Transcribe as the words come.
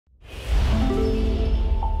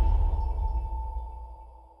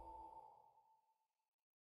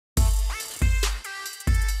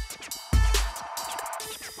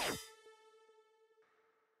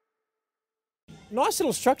nice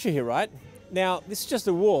little structure here, right? Now, this is just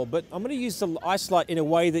a wall, but I'm going to use the ice light in a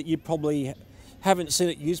way that you probably haven't seen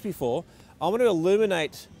it used before. I'm going to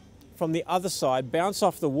illuminate from the other side, bounce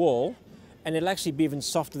off the wall, and it'll actually be even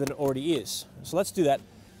softer than it already is. So let's do that.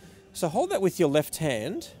 So hold that with your left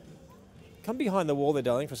hand. Come behind the wall there,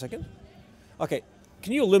 darling, for a second. Okay,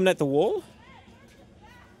 can you illuminate the wall?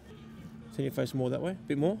 Turn your face more that way, a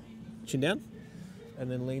bit more. Chin down, and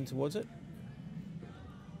then lean towards it.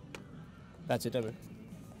 That's it, don't move.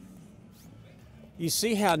 You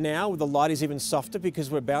see how now the light is even softer because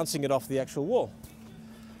we're bouncing it off the actual wall.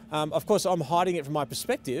 Of course, I'm hiding it from my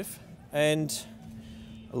perspective, and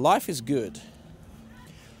life is good.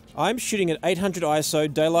 I'm shooting at 800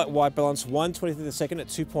 ISO, daylight white balance, 1/23 of a second at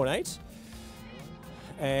 2.8.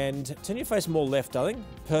 And turn your face more left, darling.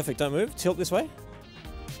 Perfect, don't move. Tilt this way.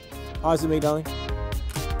 Eyes at me, darling.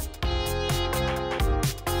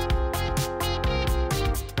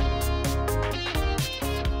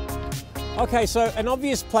 Okay, so an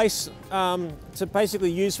obvious place to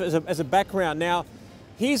basically use as a background. Now,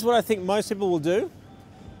 here's what I think most people will do.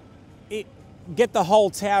 Get the whole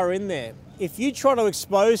tower in there. If you try to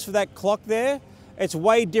expose for that clock there, it's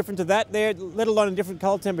way different to that there, let alone a different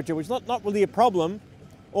color temperature, which is not really a problem.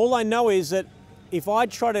 All I know is that if I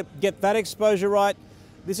try to get that exposure right,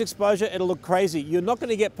 this exposure, it'll look crazy. You're not going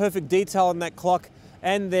to get perfect detail on that clock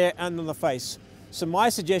and there and on the face. So my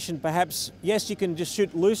suggestion, perhaps, yes, you can just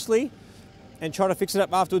shoot loosely and try to fix it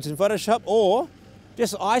up afterwards in Photoshop, or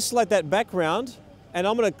just isolate that background, and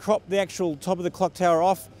I'm going to crop the actual top of the clock tower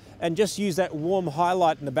off and just use that warm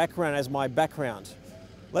highlight in the background as my background.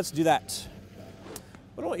 Let's do that.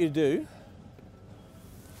 What I want you to do,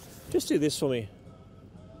 just do this for me.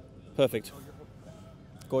 Perfect.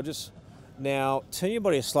 Gorgeous. Now, turn your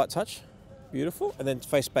body a slight touch. Beautiful. And then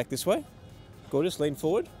face back this way. Gorgeous. Lean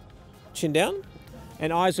forward. Chin down.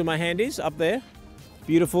 And eyes where my hand is, up there.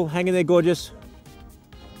 Beautiful. Hang in there, gorgeous.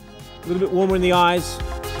 A little bit warmer in the eyes.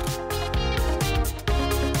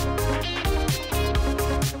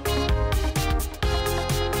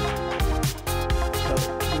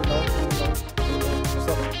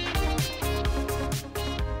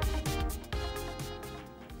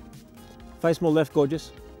 Face more left,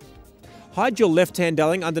 gorgeous. Hide your left hand,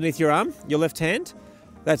 darling, underneath your arm, your left hand.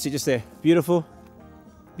 That's it, just there. Beautiful,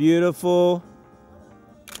 beautiful.